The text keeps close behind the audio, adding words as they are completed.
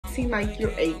seem like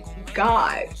you're a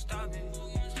god.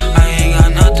 I ain't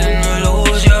got nothing to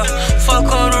lose, yeah.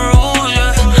 Fuck all the rules,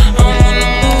 yeah. I'm on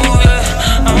the move, yeah.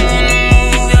 I'm on the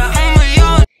move, yeah. I'm a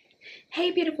young.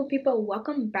 Hey beautiful people,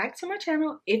 welcome back to my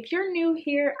channel. If you're new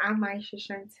here, I'm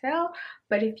MyeshiaShantal,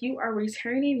 but if you are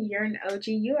returning, you're an OG.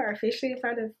 You are officially a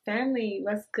part of the family.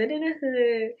 What's good in the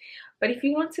hood? But if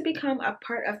you want to become a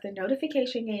part of the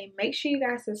notification game, make sure you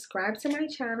guys subscribe to my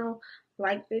channel,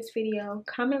 like this video,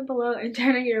 comment below, and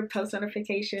turn on your post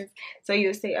notifications so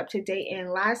you'll stay up to date.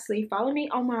 And lastly, follow me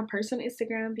on my personal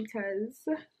Instagram because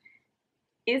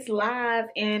it's live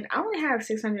and I only have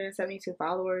 672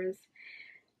 followers.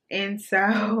 And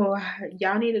so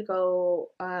y'all need to go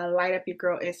light up your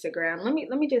girl Instagram. Let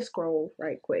me just scroll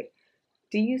right quick.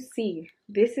 Do you see?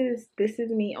 This is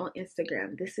me on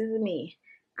Instagram. This is me.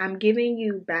 I'm giving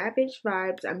you bad bitch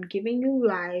vibes. I'm giving you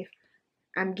life.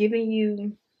 I'm giving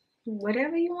you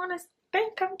whatever you want to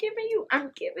think I'm giving you.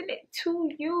 I'm giving it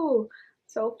to you.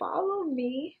 So follow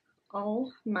me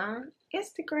on my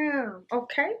Instagram,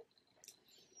 okay?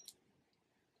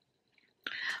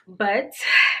 But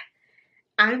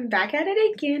I'm back at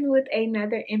it again with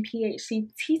another NPHC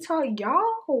tea talk.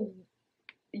 Y'all,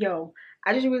 yo,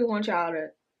 I just really want y'all to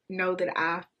know that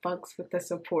I fucks with the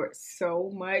support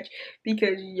so much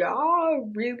because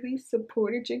y'all really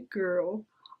supported your girl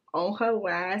on her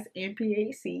last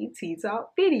NPHC tea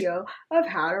talk video of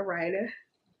how to write a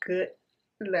good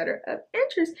letter of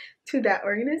interest to that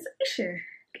organization.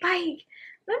 Like,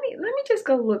 let me just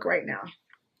go look right now.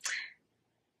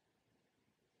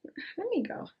 Let me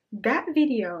go. That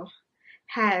video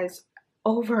has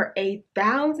over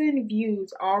 1,000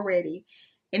 views already,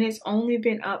 and it's only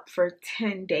been up for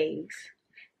 10 days.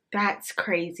 That's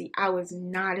crazy. I was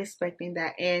not expecting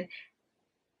that, and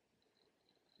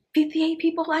 58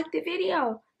 people liked the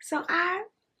video. So I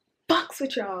fucks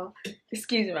with y'all.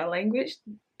 Excuse my language.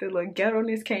 The little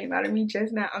ghetto-ness came out of me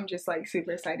just now. I'm just like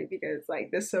super excited because like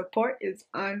the support is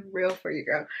unreal for you,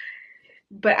 girl.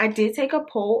 But I did take a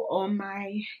poll on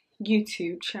my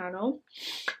YouTube channel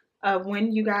of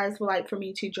when you guys would like for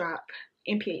me to drop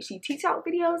NPHC tea talk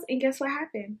videos, and guess what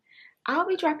happened? I'll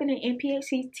be dropping an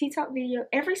NPHC tea talk video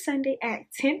every Sunday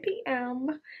at 10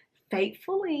 p.m.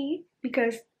 faithfully,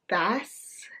 because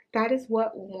that is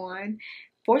what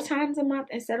 4 times a month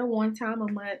instead of 1 time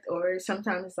a month, or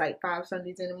sometimes it's like 5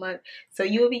 Sundays in a month. So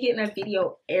you will be getting a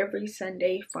video every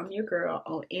Sunday from your girl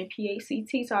on NPHC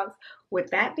tea talks. With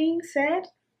that being said,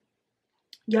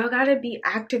 y'all gotta be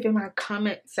active in my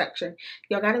comment section.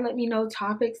 Y'all gotta let me know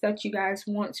topics that you guys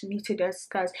want me to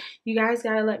discuss. You guys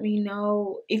gotta let me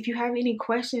know if you have any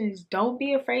questions. Don't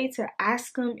be afraid to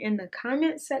ask them in the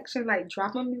comment section. Like,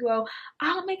 drop them below.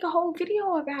 I'll make a whole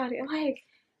video about it. Like,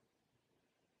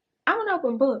 I'm an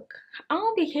open book. I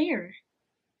don't be caring.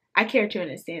 I care to an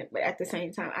extent, but at the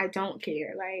same time, I don't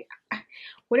care. Like,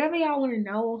 whatever y'all want to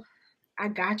know, I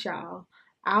got y'all.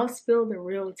 I'll spill the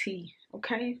real tea,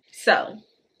 okay? So,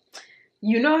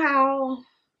 you know how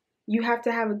you have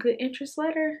to have a good interest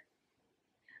letter?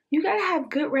 You gotta have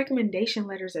good recommendation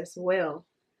letters as well.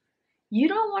 You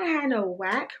don't want to have no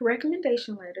whack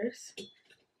recommendation letters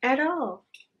at all,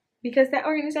 because that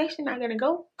organization not gonna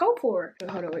go for it.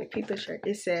 Hold on, wait, peep the shirt.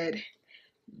 It said,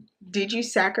 "Did you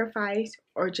sacrifice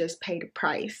or just pay the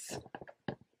price?"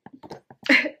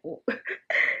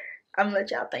 I'm gonna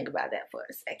let y'all think about that for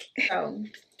a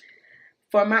second.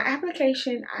 For my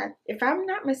application, if I'm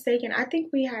not mistaken, I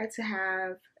think we had to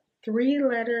have 3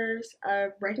 letters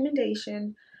of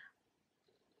recommendation.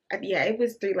 Yeah, it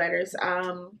was 3 letters.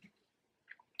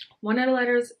 One of the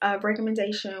letters of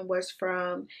recommendation was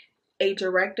from a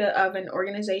director of an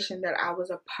organization that I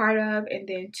was a part of, and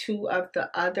then 2 of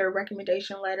the other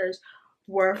recommendation letters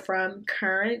were from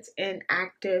current and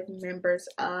active members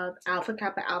of Alpha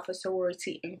Kappa Alpha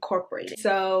Sorority Incorporated.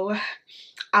 So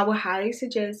I would highly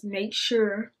suggest make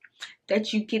sure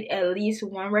that you get at least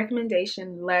 1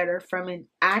 recommendation letter from an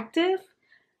active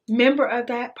member of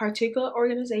that particular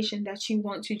organization that you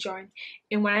want to join.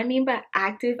 And what I mean by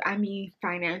active, I mean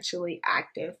financially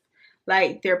active.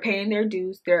 Like, they're paying their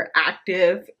dues, they're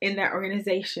active in that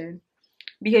organization.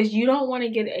 Because you don't want to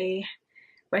get a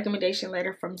recommendation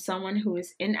letter from someone who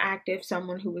is inactive,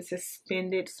 someone who is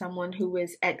suspended, someone who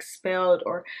is expelled,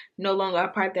 or no longer a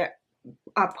part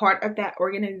of that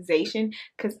organization.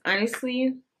 Because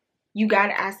honestly, you got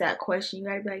to ask that question. You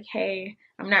got to be like, hey,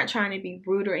 I'm not trying to be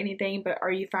rude or anything, but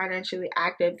are you financially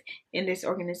active in this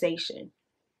organization?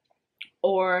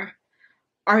 Or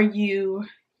are you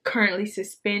currently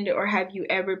suspended, or have you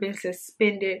ever been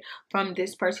suspended from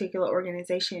this particular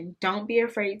organization? Don't be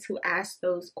afraid to ask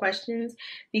those questions,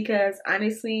 because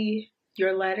honestly,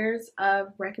 your letters of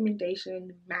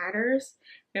recommendation matters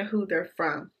and who they're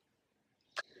from.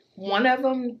 One of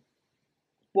them,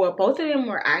 well, both of them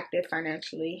were active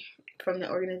financially from the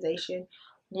organization.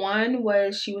 One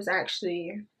was, she was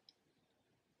actually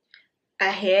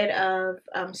ahead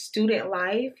of student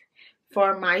life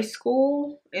for my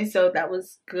school, and so that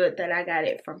was good that I got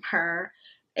it from her.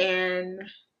 And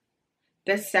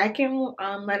the second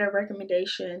letter of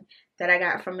recommendation that I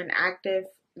got from an active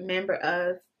member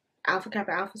of Alpha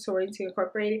Kappa Alpha Sorority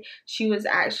Incorporated, she was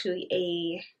actually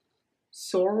a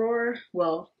soror.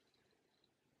 Well,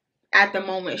 at the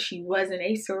moment she wasn't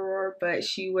a soror, but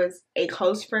she was a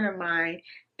close friend of mine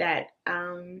that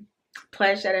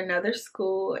pledged at another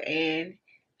school, and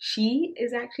she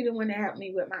is actually the one that helped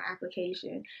me with my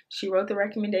application. She wrote the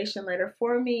recommendation letter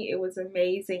for me. It was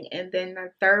amazing. And then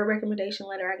the third recommendation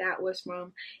letter I got was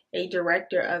from a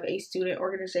director of a student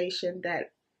organization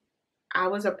that I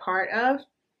was a part of,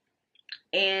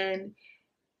 and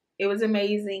it was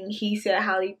amazing. He said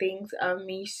highly things of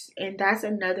me. And that's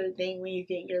another thing when you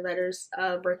get your letters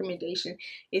of recommendation,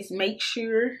 is make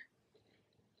sure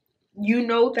you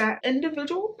know that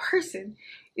individual person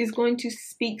is going to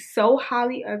speak so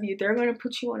highly of you. They're going to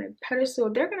put you on a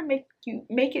pedestal. They're going to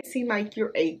make it seem like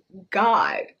you're a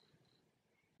god.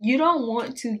 You don't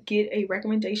want to get a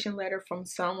recommendation letter from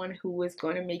someone who is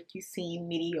going to make you seem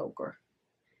mediocre.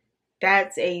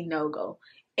 That's a no-go.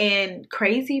 And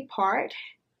crazy part,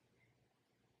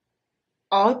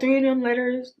 all three of them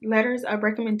letters of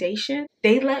recommendation,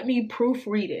 they let me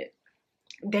proofread it.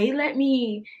 They let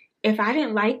me, if I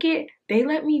didn't like it, they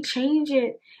let me change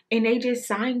it, and they just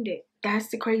signed it. That's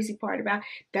the crazy part about it.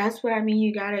 That's what I mean.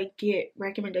 You gotta get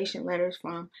recommendation letters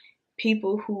from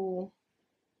people who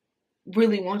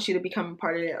really want you to become a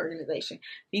part of their organization.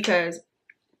 Because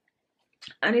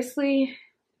honestly,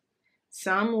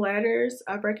 some letters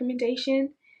of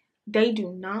recommendation, they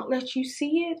do not let you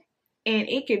see it, and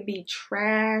it could be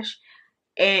trash,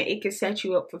 and it could set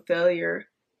you up for failure.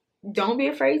 Don't be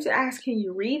afraid to ask, can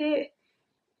you read it?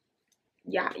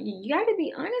 Yeah, you got to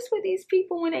be honest with these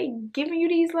people when they giving you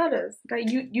these letters. Like,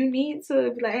 you need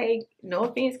to be like, hey, no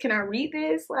offense, can I read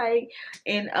this? Like,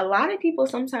 and a lot of people,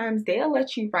 sometimes they'll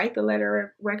let you write the letter of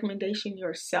recommendation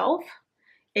yourself,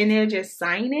 and they'll just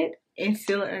sign it and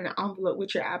seal it in an envelope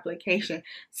with your application.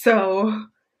 So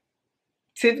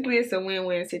typically it's a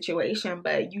win-win situation,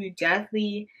 but you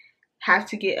definitely have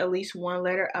to get at least one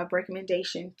letter of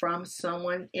recommendation from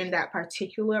someone in that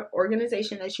particular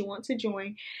organization that you want to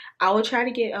join. I will try to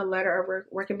get a letter of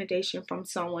recommendation from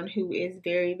someone who is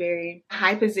very, very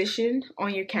high position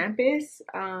on your campus,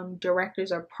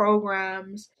 directors of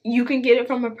programs. You can get it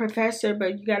from a professor,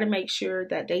 but you got to make sure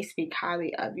that they speak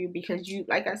highly of you, because you,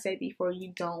 like I said before,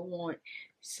 you don't want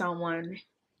someone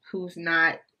who's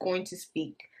not going to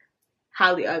speak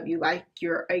highly of you like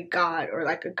you're a god or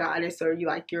like a goddess, or you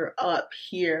like you're up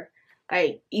here.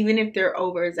 Like, even if they're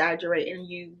over exaggerating,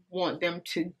 you want them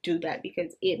to do that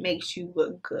because it makes you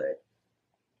look good,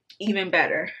 even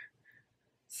better.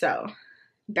 So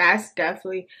that's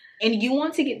definitely, and you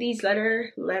want to get these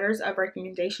letters of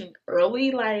recommendation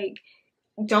early. Like,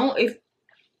 don't, if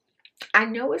I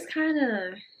know it's kind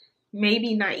of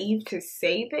maybe naive to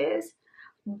say this,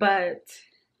 but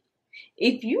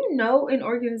if you know an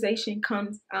organization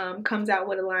comes out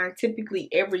with a line typically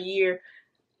every year,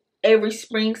 every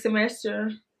spring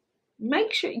semester,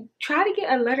 make sure you try to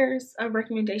get a letters of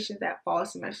recommendation that fall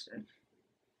semester.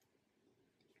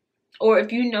 Or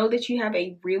if you know that you have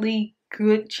a really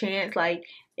good chance, like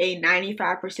a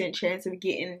 95% chance of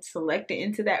getting selected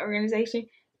into that organization,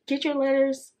 get your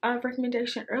letters of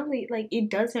recommendation early. Like, it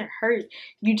doesn't hurt.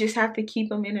 You just have to keep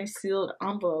them in a sealed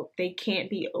envelope. They can't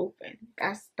be open.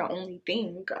 That's the only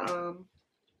thing.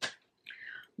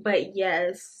 But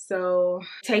yes, so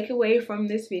takeaway from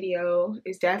this video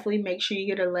is definitely make sure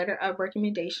you get a letter of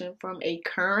recommendation from a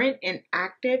current and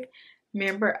active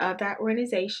member of that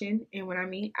organization. And when I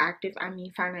mean active, I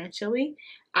mean financially.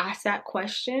 Ask that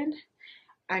question.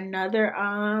 Another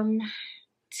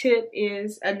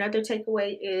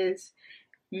takeaway is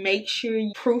make sure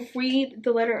you proofread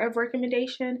the letter of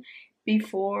recommendation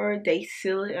before they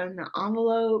seal it in the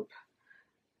envelope.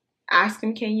 Ask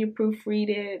them, can you proofread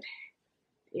it?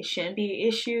 It shouldn't be an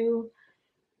issue.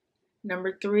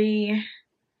 Number 3,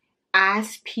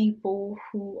 ask people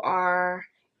who are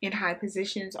in high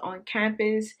positions on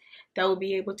campus that will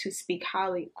be able to speak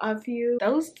highly of you.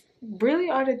 Those really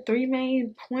are the 3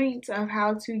 main points of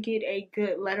how to get a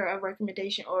good letter of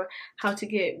recommendation, or how to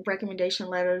get recommendation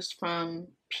letters from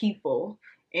people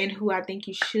and who I think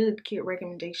you should get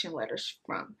recommendation letters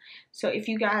from. So if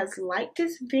you guys like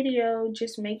this video,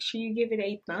 just make sure you give it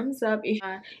a thumbs up.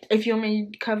 If you want me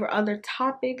to cover other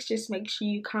topics, just make sure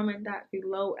you comment that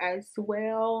below as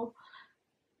well.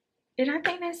 And I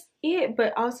think that's it.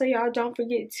 But also, y'all, don't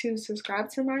forget to subscribe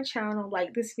to my channel,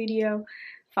 like this video,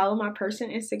 follow my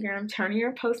personal Instagram, turn on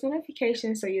your post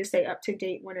notifications so you'll stay up to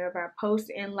date whenever I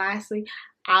post. And lastly,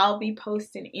 I'll be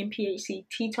posting NPHC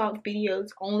Tea Talk videos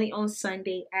only on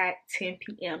Sunday at 10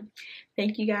 p.m.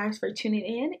 Thank you guys for tuning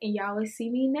in, and y'all will see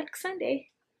me next Sunday.